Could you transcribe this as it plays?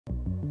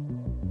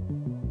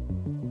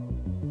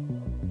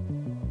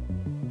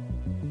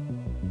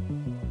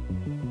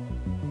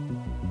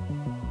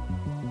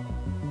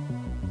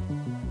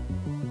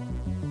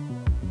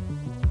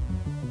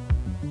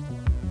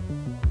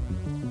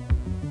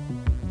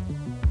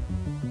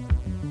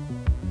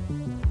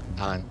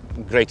Alan,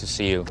 great to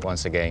see you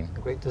once again.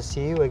 Great to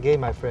see you again,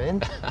 my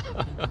friend.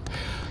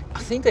 I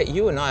think that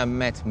you and I have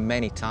met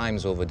many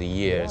times over the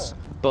years,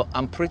 but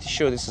I'm pretty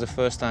sure this is the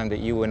first time that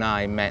you and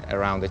I met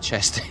around the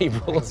chess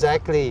table.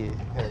 Exactly.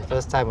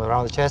 First time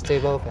around the chess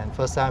table and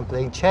first time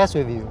playing chess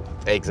with you.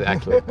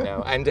 Exactly.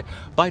 No. And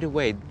by the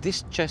way,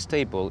 this chess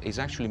table is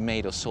actually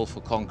made of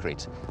sulfur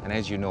concrete. And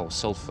as you know,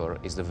 sulfur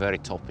is the very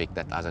topic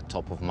that is at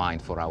top of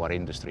mind for our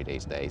industry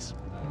these days.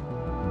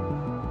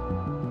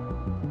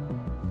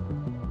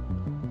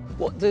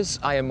 What does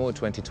IMO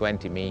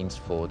 2020 means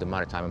for the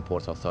Maritime and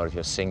Port Authority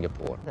of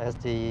Singapore? As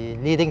the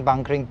leading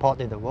bunkering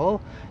port in the world,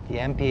 the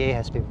MPA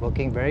has been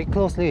working very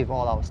closely with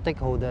all our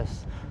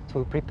stakeholders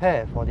to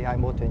prepare for the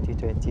IMO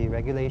 2020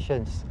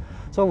 regulations.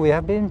 So we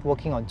have been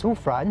working on two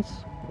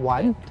fronts.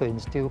 One, to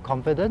instill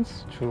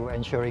confidence through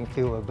ensuring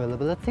fuel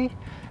availability,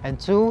 and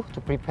two, to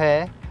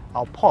prepare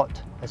our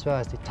port as well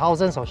as the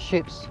thousands of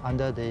ships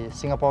under the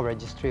Singapore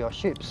Registry of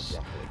Ships.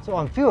 So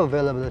on fuel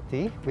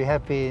availability, we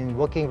have been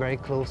working very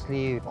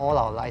closely with all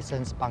our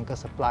licensed bunker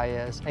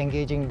suppliers,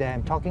 engaging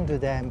them, talking to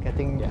them,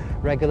 getting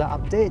regular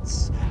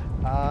updates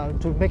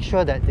to make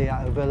sure that they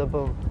are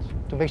available,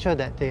 to make sure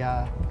that they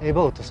are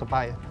able to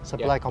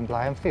supply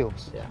compliant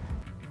fuels.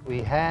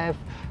 We have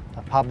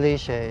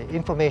published an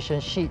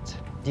information sheet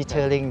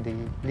detailing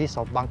the list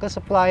of bunker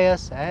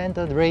suppliers and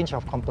the range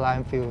of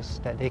compliant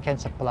fuels that they can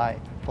supply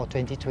for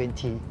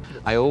 2020.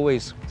 I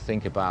always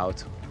think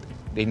about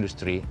the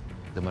industry,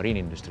 the marine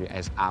industry,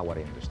 as our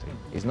industry.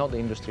 It's not the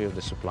industry of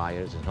the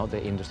suppliers, it's not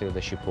the industry of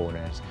the ship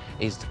owners,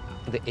 it's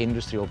the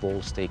industry of all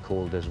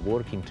stakeholders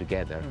working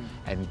together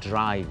and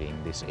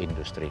driving this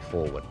industry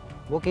forward.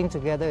 Working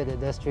together in the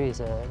industry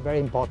is a very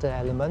important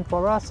element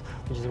for us,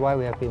 which is why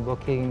we have been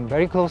working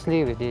very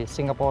closely with the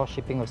Singapore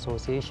Shipping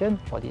Association,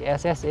 or the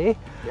SSA.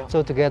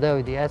 So together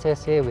with the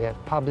SSA, we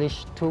have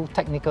published two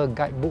technical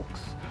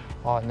guidebooks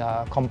on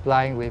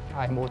complying with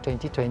IMO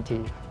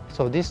 2020.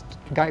 So this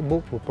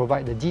guidebook will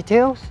provide the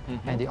details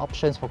and the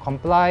options for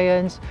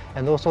compliance,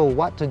 and also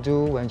what to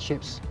do when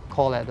ships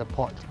call at the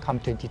port come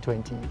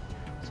 2020.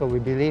 So we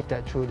believe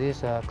that through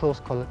this close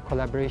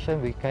collaboration,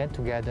 we can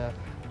together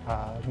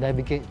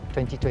navigate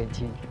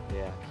 2020.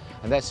 Yeah,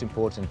 and that's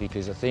important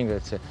because I think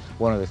that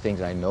one of the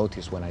things I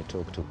notice when I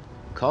talk to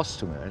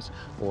customers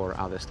or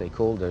other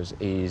stakeholders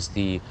is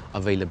the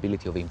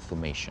availability of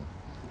information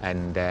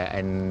and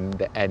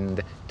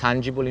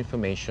tangible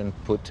information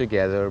put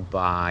together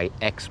by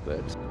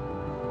experts.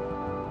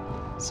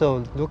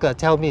 So Luca,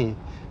 tell me,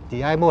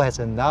 the IMO has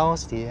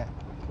announced the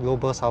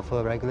global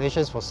sulfur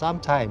regulations for some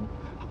time.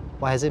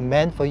 What has it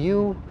meant for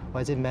you?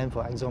 What has it meant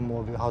for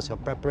ExxonMobil? How's your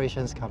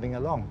preparations coming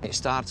along? It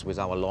starts with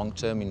our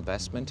long-term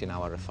investment in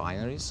our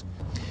refineries.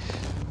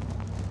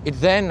 It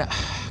then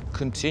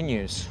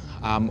continues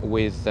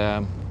with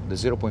the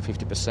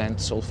 0.50%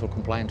 sulfur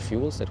compliant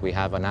fuels that we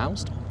have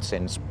announced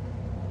since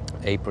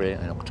April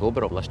and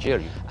October of last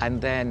year.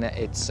 And then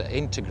it's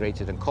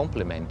integrated and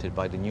complemented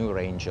by the new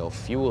range of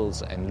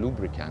fuels and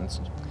lubricants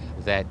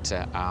that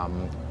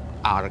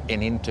are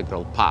an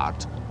integral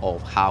part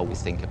of how we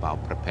think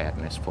about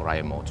preparedness for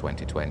IMO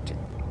 2020.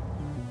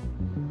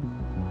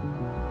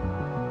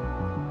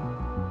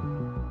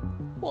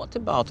 What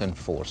about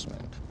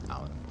enforcement,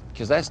 Alan?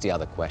 Because that's the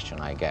other question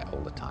I get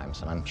all the time,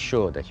 and I'm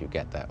sure that you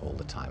get that all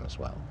the time as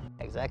well.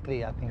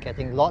 Exactly, I've been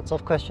getting lots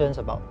of questions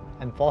about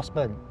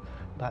enforcement.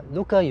 But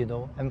Luca, you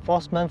know,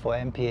 enforcement for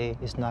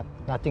MPA is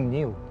nothing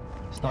new.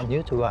 It's not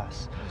new to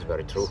us. It's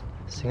very true.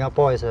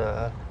 Singapore is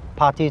a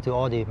party to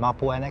all the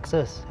MAPO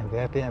annexes, and we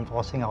have been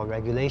enforcing our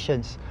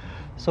regulations.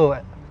 So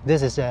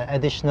this is an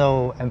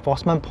additional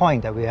enforcement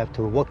point that we have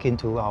to work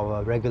into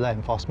our regular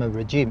enforcement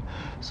regime.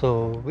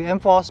 So we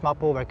enforce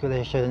MAPO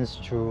regulations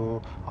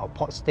through our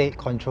port state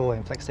control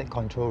and flag state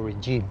control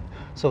regime.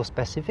 So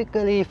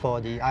specifically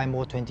for the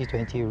IMO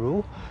 2020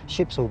 rule,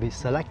 ships will be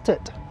selected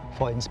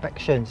for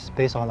inspections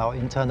based on our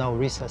internal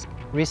risk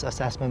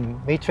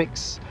assessment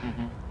matrix.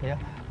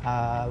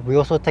 We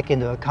also take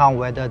into account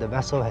whether the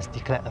vessel has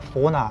declared a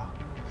FONA.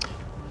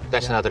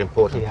 That's another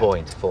important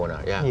point,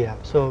 FONA.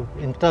 So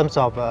in terms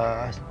of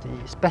the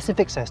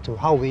specifics as to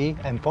how we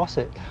enforce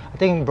it, I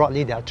think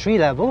broadly there are three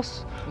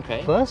levels.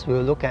 First,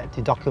 we'll look at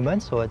the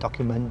documents, so a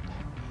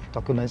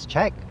documents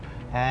check.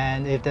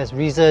 And if there's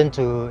reason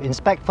to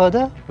inspect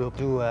further, we'll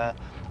do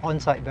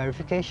on-site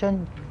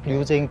verification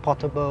using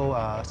portable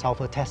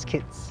sulfur test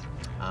kits.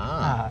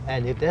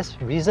 And if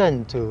there's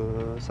reason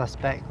to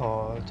suspect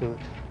or to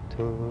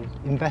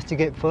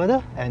investigate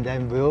further, and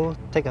then we'll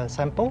take a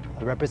sample,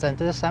 a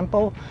representative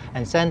sample,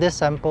 and send this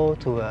sample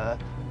to an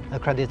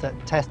accredited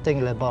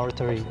testing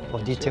laboratory for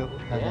detailed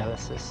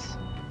analysis.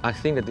 I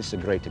think that this is a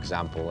great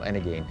example, and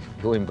again,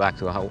 going back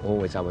to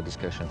always our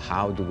discussion,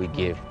 how do we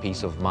give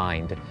peace of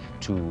mind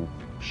to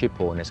ship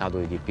owners, how do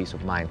we give peace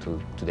of mind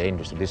to the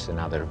industry? This is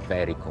another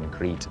very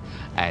concrete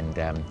and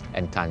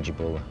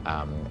tangible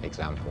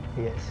example.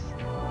 Yes.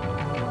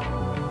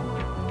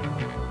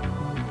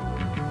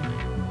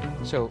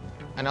 So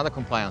another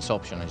compliance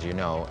option, as you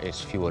know, is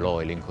fuel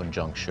oil in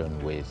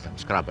conjunction with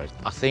scrubbers.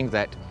 I think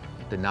that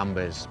the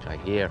numbers I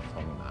hear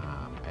from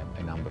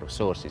a number number of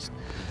sources.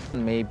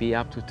 Maybe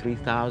up to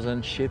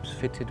 3,000 ships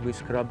fitted with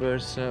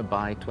scrubbers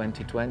by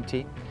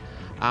 2020.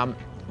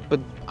 But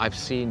I've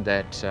seen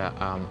that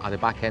at the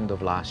back end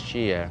of last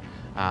year,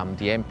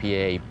 the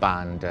MPA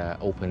banned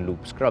open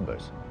loop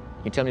scrubbers.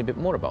 Can you tell me a bit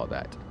more about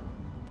that?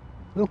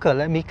 Luca,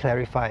 let me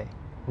clarify.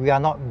 We are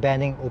not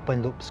banning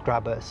open loop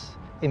scrubbers.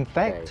 In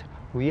fact,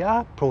 we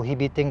are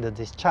prohibiting the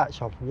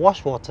discharge of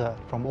wash water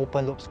from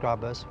open loop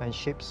scrubbers when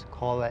ships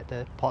call at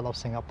the Port of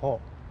Singapore.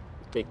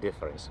 Big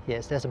difference.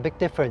 Yes, there's a big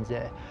difference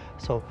there.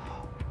 So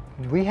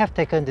we have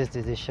taken this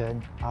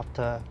decision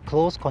after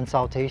close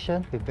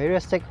consultation with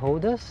various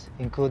stakeholders,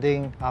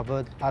 including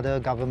other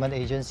government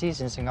agencies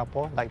in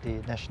Singapore, like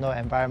the National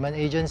Environment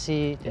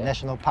Agency, the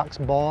National Parks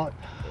Board.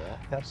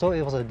 So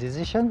it was a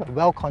decision, a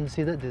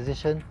well-considered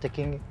decision,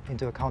 taking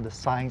into account the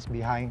science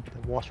behind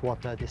the wash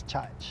water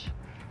discharge.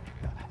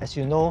 As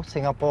you know,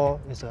 Singapore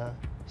is a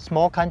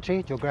small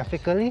country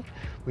geographically.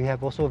 We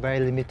have also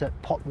very limited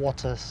port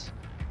waters.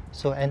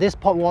 And this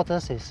port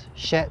waters is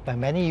shared by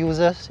many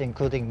users,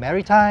 including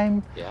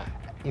maritime,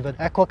 even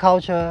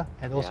aquaculture,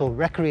 and also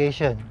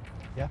recreation.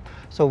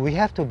 So we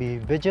have to be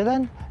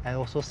vigilant and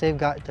also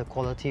safeguard the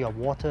quality of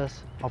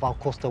waters, of our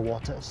coastal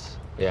waters.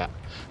 Yeah,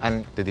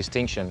 and the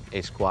distinction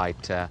is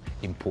quite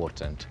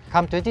important.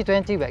 Come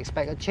 2020, we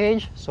expect a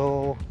change.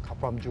 So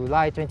from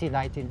July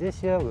 2019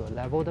 this year, we'll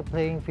level the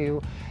playing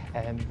field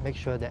and make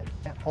sure that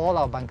all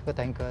our bunker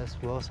tankers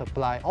will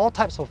supply all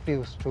types of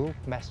fuels through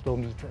mass flow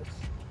meters.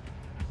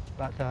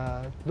 But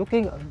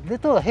looking a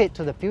little ahead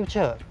to the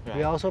future,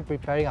 we are also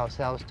preparing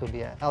ourselves to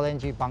be an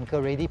LNG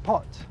bunker-ready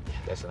port.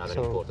 That's another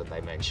important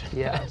dimension.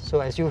 So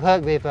as you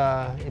heard, we've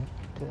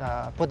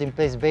put in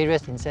place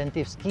various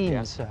incentive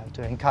schemes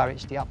to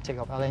encourage the uptake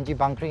of LNG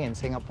bunkering in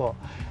Singapore.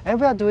 And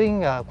we are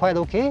doing quite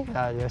okay.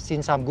 We have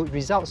seen some good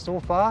results so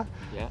far.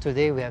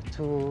 Today we have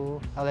 2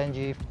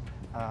 LNG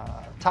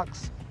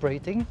tugs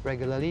operating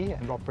regularly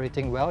and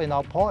operating well in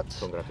our ports.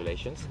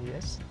 Congratulations.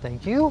 Yes,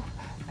 thank you.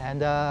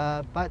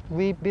 But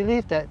we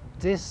believe that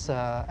this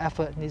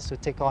effort needs to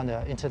take on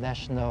an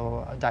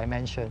international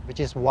dimension, which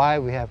is why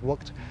we have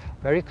worked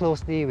very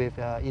closely with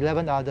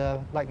 11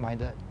 other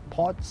like-minded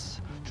ports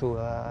through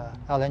a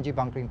LNG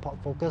bunkering port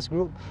focus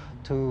group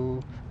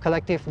to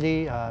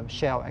collectively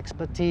share our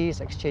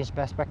expertise, exchange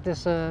best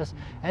practices,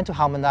 and to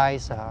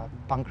harmonize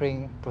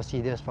bunkering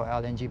procedures for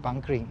LNG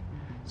bunkering.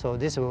 So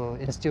this will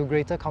instill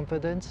greater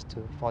confidence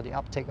for the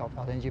uptake of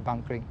LNG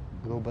bunkering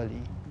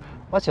globally.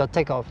 What's your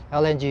take of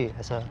LNG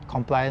as a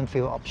compliant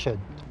fuel option?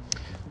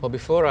 Well,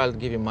 before I'll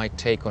give you my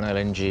take on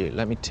LNG,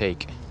 let me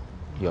take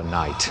your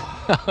night.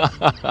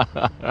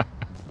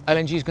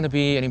 LNG is going to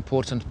be an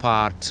important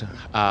part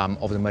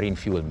of the marine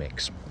fuel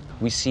mix.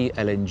 We see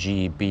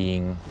LNG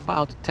being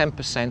about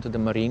 10% of the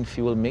marine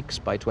fuel mix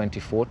by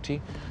 2040,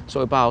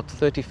 so about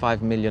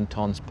 35 million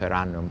tons per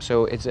annum.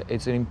 So it's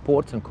an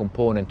important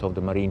component of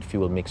the marine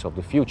fuel mix of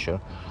the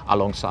future,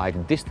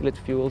 alongside distillate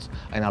fuels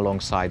and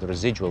alongside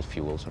residual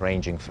fuels,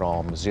 ranging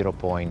from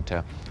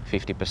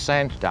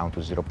 0.50% down to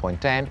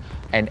 0.10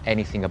 and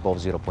anything above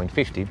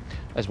 0.50,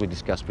 as we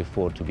discussed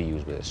before, to be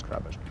used with the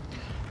scrubbers.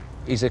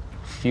 Is a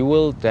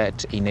fuel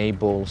that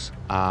enables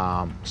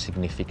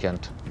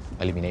significant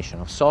elimination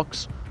of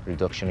SOx,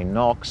 reduction in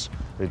NOx,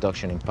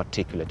 reduction in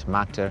particulate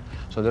matter.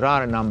 So there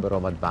are a number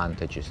of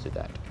advantages to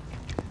that.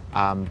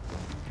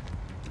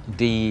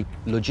 The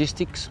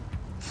logistics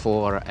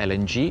for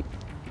LNG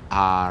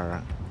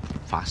are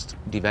fast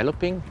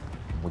developing.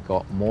 We've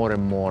got more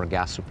and more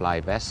gas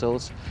supply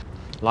vessels.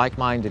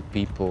 Like-minded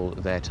people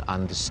that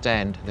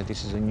understand that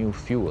this is a new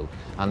fuel,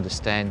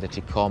 understand that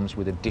it comes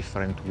with a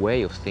different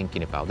way of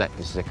thinking about that.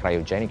 This is a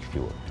cryogenic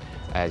fuel,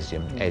 as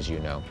you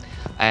know.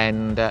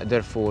 And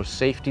therefore,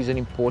 safety is an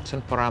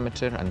important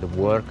parameter, and the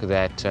work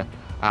that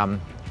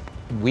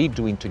we're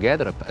doing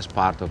together as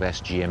part of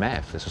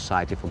SGMF, the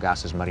Society for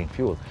Gaseous Marine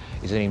Fuel,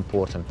 is an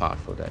important part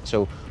for that.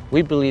 So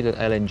we believe that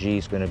LNG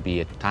is going to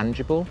be a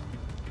tangible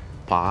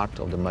part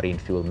of the marine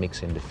fuel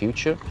mix in the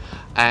future,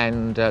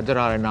 and there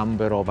are a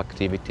number of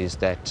activities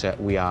that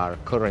we are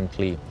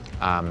currently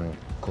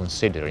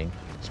considering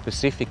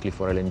specifically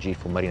for LNG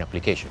for marine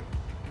application.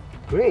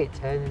 Great,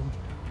 and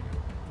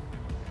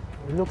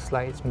it looks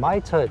like it's my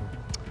turn.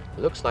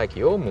 Looks like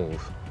your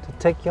move. To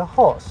take your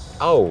horse.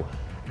 Oh,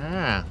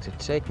 to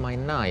take my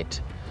knight.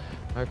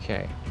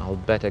 Okay, I'll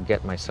better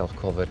get myself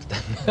covered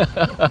then.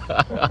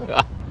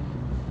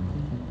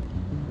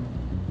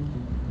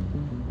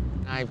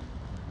 I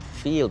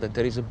feel that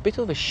there is a bit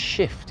of a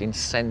shift in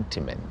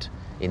sentiment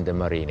in the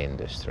marine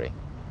industry.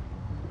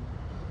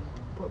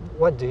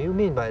 What do you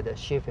mean by the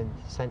shift in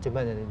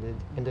sentiment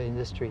in the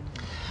industry?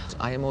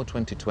 IMO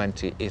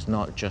 2020 is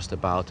not just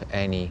about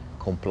any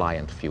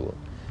compliant fuel.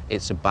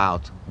 It's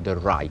about the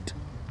right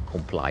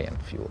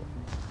compliant fuel.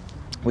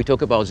 We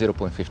talk about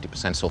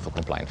 0.50% sulfur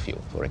compliant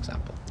fuel, for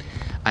example.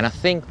 And I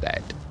think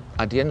that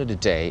at the end of the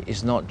day,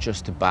 it's not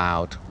just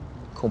about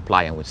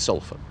compliant with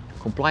sulfur.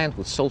 Compliant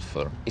with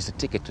sulfur is the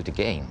ticket to the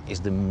game, is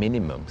the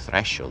minimum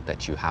threshold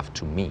that you have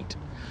to meet.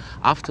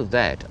 After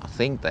that, I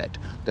think that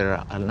there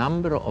are a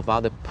number of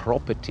other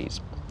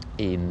properties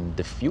in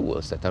the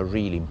fuels that are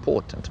really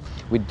important.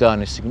 We've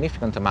done a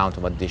significant amount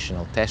of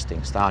additional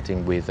testing,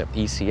 starting with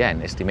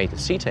ECN, estimated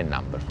cetane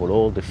number, for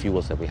all the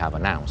fuels that we have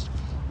announced,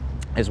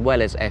 as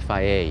well as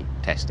FIA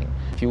testing,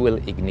 fuel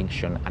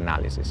ignition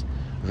analysis.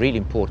 Really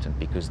important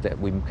because that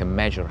we can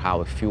measure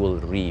how a fuel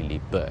really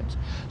burns.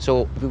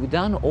 So we've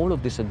done all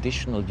of this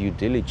additional due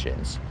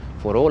diligence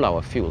for all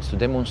our fuels to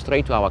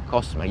demonstrate to our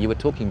customer. You were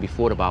talking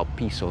before about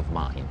peace of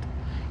mind.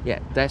 Yeah,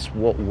 that's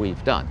what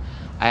we've done.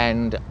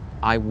 And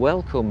I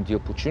welcome the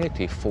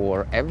opportunity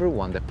for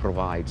everyone that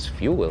provides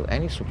fuel,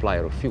 any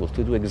supplier of fuel,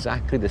 to do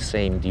exactly the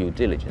same due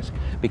diligence,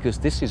 because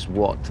this is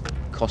what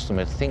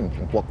customers think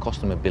and what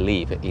customers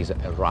believe is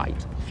a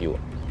right fuel.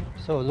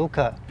 So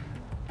Luca,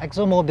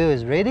 ExxonMobil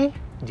is ready,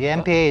 the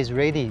MPA is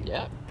ready.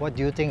 Yeah. What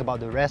do you think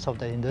about the rest of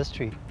the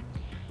industry?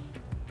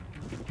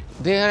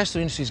 The rest of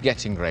the industry is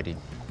getting ready.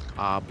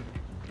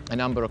 A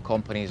number of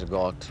companies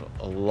got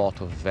a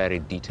lot of very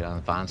detailed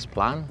advanced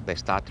plan. They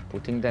started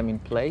putting them in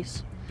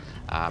place.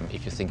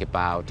 If you think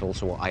about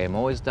also what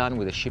IMO has done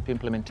with the ship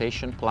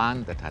implementation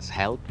plan that has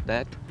helped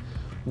that,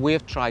 we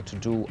have tried to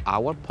do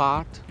our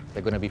part. There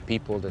are going to be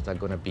people that are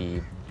going to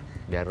be,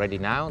 they're ready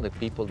now, the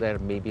people that are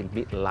maybe a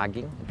bit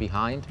lagging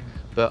behind,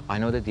 but I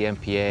know that the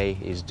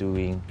MPA is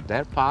doing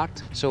their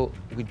part. So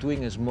we're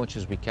doing as much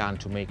as we can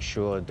to make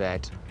sure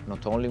that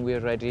not only we're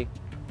ready,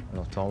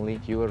 not only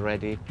you are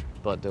ready,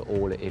 but the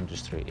whole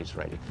industry is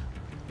ready.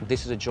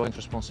 This is a joint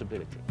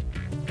responsibility.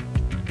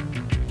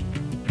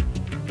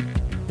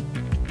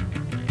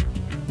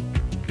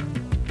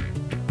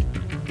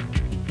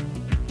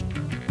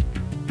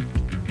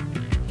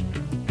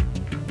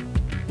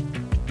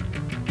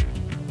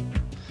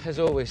 It's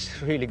always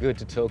really good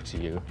to talk to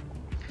you.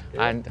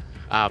 Yeah. And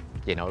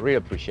you know, really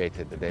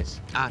appreciated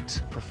this.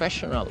 At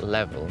professional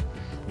level,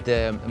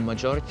 the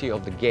majority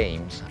of the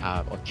games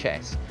of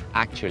chess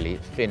actually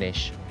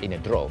finish in a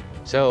draw.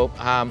 So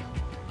I'm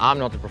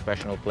not a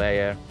professional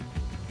player,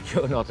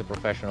 you're not a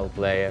professional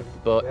player,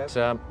 but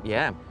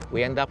yeah,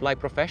 we end up like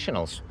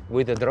professionals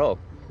with a draw.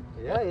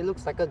 Yeah, it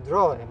looks like a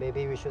draw, and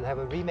maybe we should have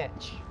a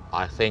rematch.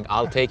 I think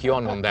I'll take you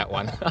on that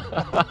one.